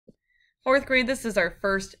Fourth grade, this is our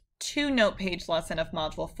first 2-note page lesson of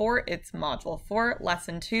Module 4. It's Module 4,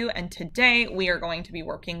 Lesson 2, and today we are going to be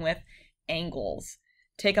working with angles.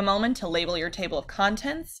 Take a moment to label your table of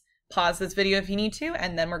contents, pause this video if you need to,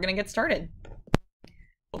 and then we're going to get started.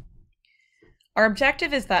 Our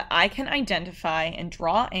objective is that I can identify and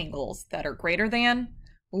draw angles that are greater than,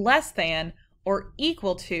 less than, or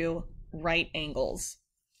equal to right angles.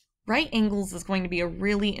 Right angles is going to be a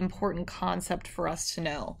really important concept for us to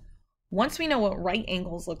know. Once we know what right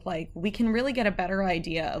angles look like, we can really get a better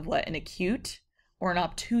idea of what an acute or an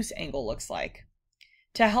obtuse angle looks like.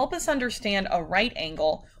 To help us understand a right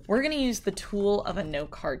angle, we're going to use the tool of a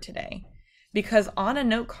note card today. Because on a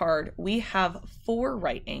note card, we have 4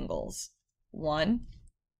 right angles. 1,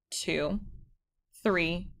 2,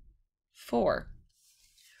 3, 4.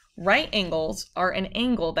 Right angles are an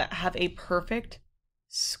angle that have a perfect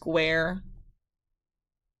square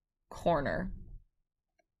corner.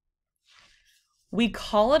 We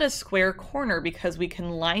call it a square corner because we can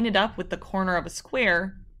line it up with the corner of a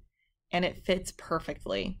square and it fits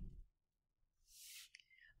perfectly.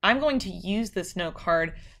 I'm going to use this note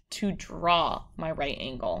card to draw my right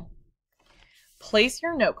angle. Place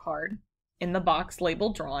your note card in the box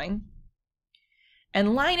labeled drawing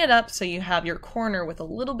and line it up so you have your corner with a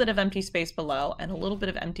little bit of empty space below and a little bit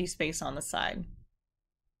of empty space on the side.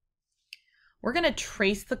 We're going to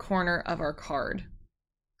trace the corner of our card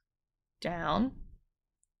down,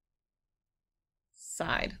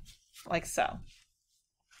 side, like so.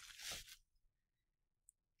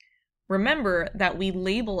 Remember that we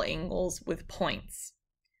label angles with points.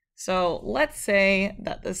 So let's say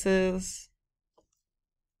that this is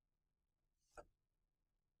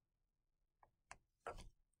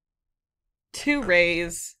two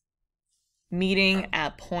rays meeting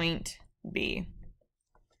at point B.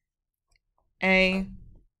 A,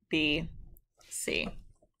 B, C.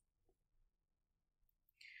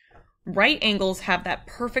 Right angles have that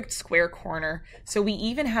perfect square corner, so we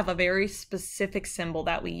even have a very specific symbol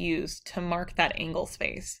that we use to mark that angle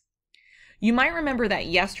space. You might remember that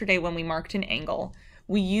yesterday when we marked an angle,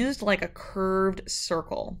 we used like a curved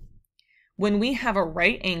circle. When we have a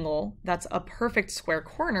right angle that's a perfect square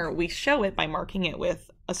corner, we show it by marking it with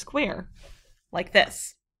a square, like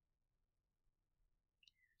this.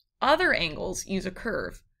 Other angles use a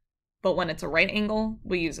curve, but when it's a right angle,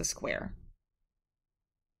 we use a square.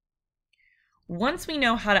 Once we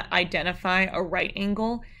know how to identify a right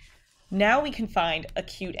angle, now we can find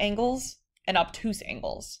acute angles and obtuse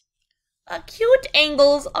angles. Acute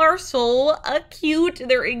angles are so acute.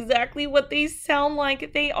 They're exactly what they sound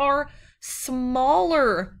like. They are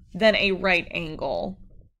smaller than a right angle.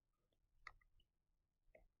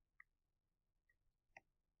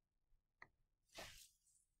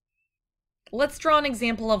 Let's draw an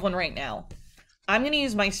example of one right now. I'm going to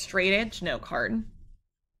use my straight edge note card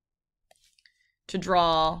to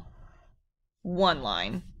draw one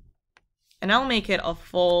line. And I'll make it a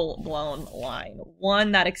full-blown line,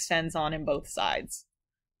 one that extends on in both sides.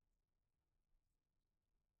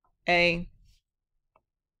 A,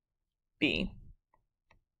 B.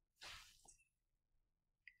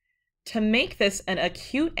 To make this an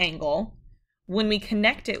acute angle, when we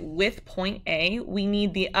connect it with point A, we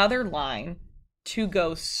need the other line to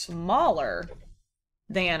go smaller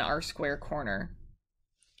than our square corner.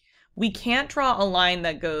 We can't draw a line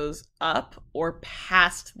that goes up or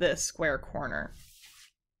past this square corner.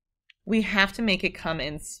 We have to make it come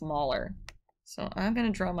in smaller. So I'm going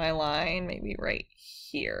to draw my line maybe right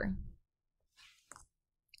here.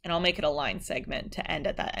 And I'll make it a line segment to end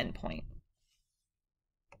at that end point.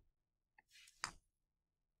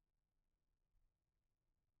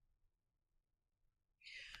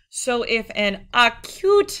 So if an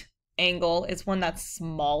acute angle is one that's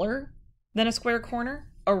smaller than a square corner,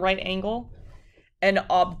 a right angle, an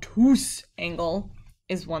obtuse angle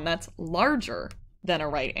is one that's larger than a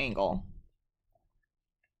right angle.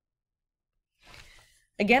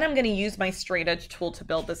 Again, I'm going to use my straight edge tool to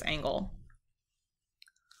build this angle.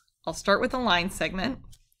 I'll start with a line segment.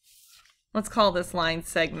 Let's call this line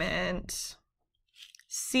segment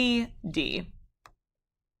CD.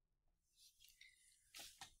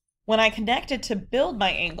 When I connect it to build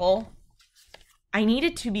my angle, I need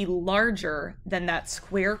it to be larger than that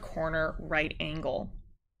square corner right angle.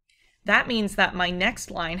 That means that my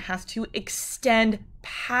next line has to extend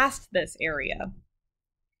past this area.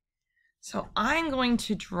 So I'm going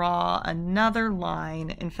to draw another line.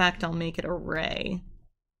 In fact, I'll make it a ray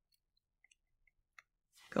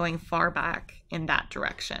going far back in that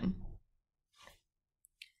direction.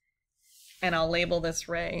 And I'll label this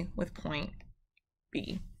ray with point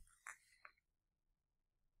B.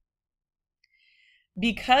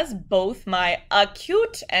 Because both my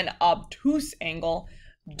acute and obtuse angle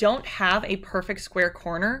don't have a perfect square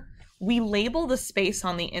corner, we label the space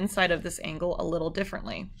on the inside of this angle a little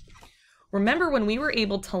differently. Remember when we were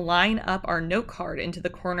able to line up our note card into the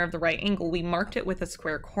corner of the right angle, we marked it with a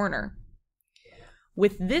square corner.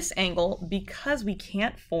 With this angle, because we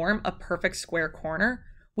can't form a perfect square corner,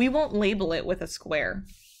 we won't label it with a square.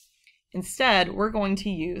 Instead, we're going to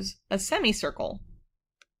use a semicircle,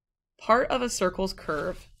 part of a circle's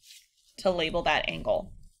curve, to label that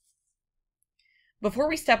angle. Before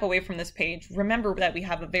we step away from this page, remember that we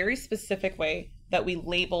have a very specific way that we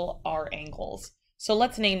label our angles. So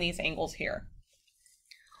let's name these angles here.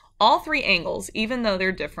 All three angles, even though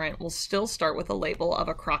they're different, will still start with a label of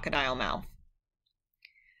a crocodile mouth.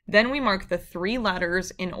 Then we mark the three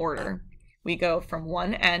letters in order. We go from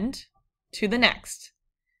one end to the next.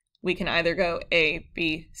 We can either go A,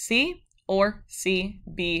 B, C, or C,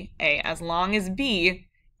 B, A, as long as B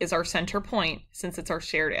is our center point, since it's our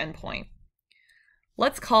shared endpoint.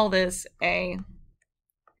 Let's call this A,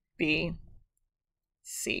 B,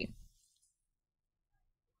 C.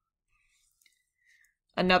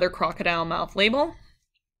 Another crocodile mouth label.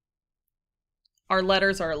 Our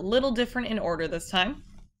letters are a little different in order this time.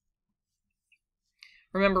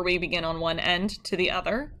 Remember, we begin on one end to the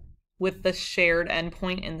other with the shared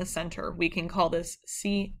endpoint in the center. We can call this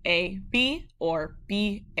CAB or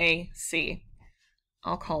BAC.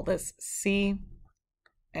 I'll call this CAB.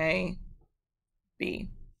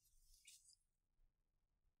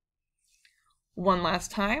 One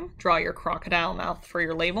last time, draw your crocodile mouth for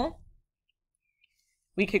your label.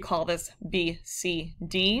 We could call this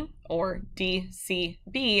BCD or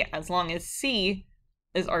DCB as long as C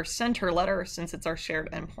is our center letter since it's our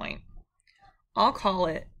shared endpoint. I'll call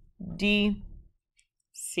it DCB.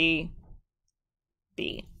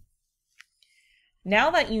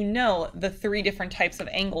 Now that you know the three different types of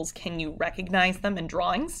angles, can you recognize them in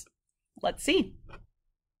drawings? Let's see.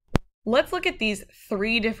 Let's look at these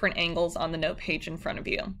three different angles on the note page in front of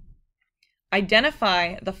you.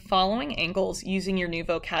 Identify the following angles using your new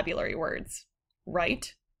vocabulary words: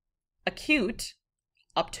 right, acute,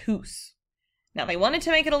 obtuse. Now, they wanted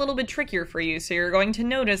to make it a little bit trickier for you, so you're going to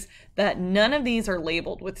notice that none of these are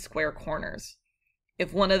labeled with square corners.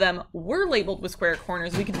 If one of them were labeled with square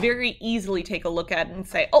corners, we could very easily take a look at it and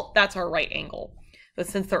say, oh, that's our right angle. But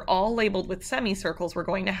since they're all labeled with semicircles, we're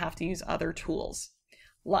going to have to use other tools,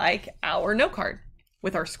 like our note card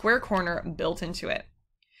with our square corner built into it.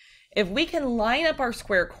 If we can line up our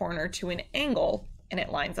square corner to an angle and it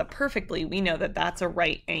lines up perfectly, we know that that's a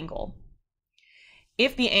right angle.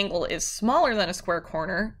 If the angle is smaller than a square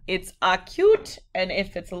corner, it's acute, and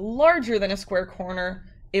if it's larger than a square corner,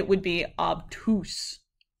 it would be obtuse.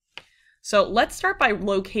 So let's start by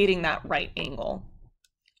locating that right angle.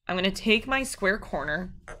 I'm going to take my square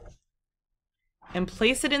corner and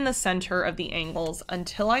place it in the center of the angles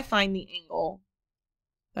until I find the angle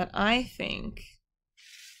that I think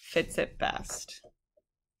fits it best.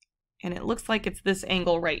 And it looks like it's this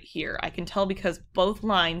angle right here. I can tell because both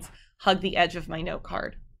lines hug the edge of my note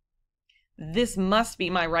card. This must be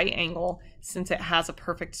my right angle since it has a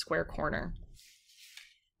perfect square corner.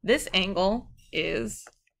 This angle is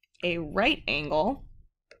a right angle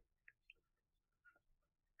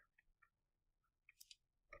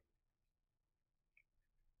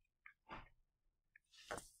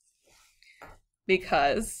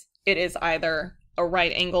because it is either a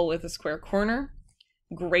right angle with a square corner,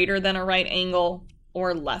 greater than a right angle,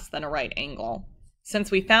 or less than a right angle.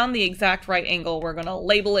 Since we found the exact right angle, we're going to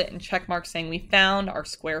label it and check mark saying we found our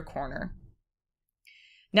square corner.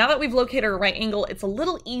 Now that we've located our right angle, it's a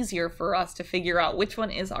little easier for us to figure out which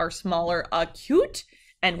one is our smaller acute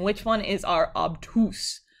and which one is our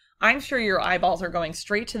obtuse. I'm sure your eyeballs are going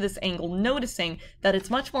straight to this angle, noticing that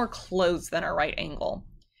it's much more closed than our right angle,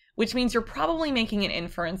 which means you're probably making an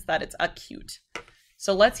inference that it's acute.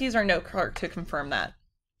 So let's use our note card to confirm that.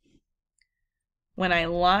 When I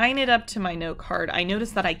line it up to my note card, I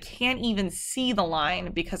notice that I can't even see the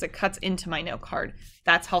line because it cuts into my note card.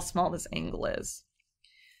 That's how small this angle is.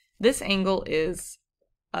 This angle is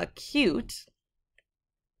acute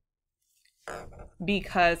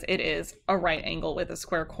because it is a right angle with a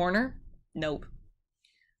square corner. Nope.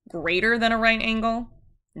 Greater than a right angle.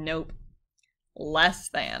 Nope. Less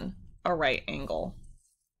than a right angle.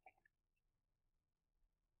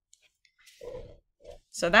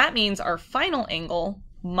 So that means our final angle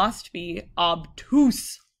must be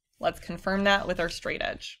obtuse. Let's confirm that with our straight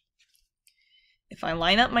edge. If I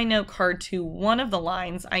line up my note card to one of the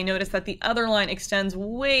lines, I notice that the other line extends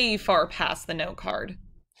way far past the note card.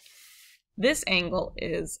 This angle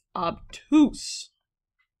is obtuse.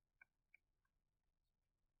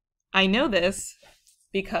 I know this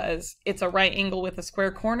because it's a right angle with a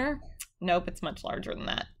square corner. Nope, it's much larger than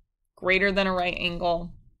that. Greater than a right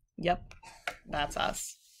angle. Yep, that's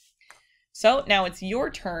us. So now it's your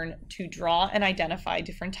turn to draw and identify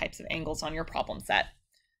different types of angles on your problem set.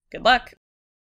 Good luck.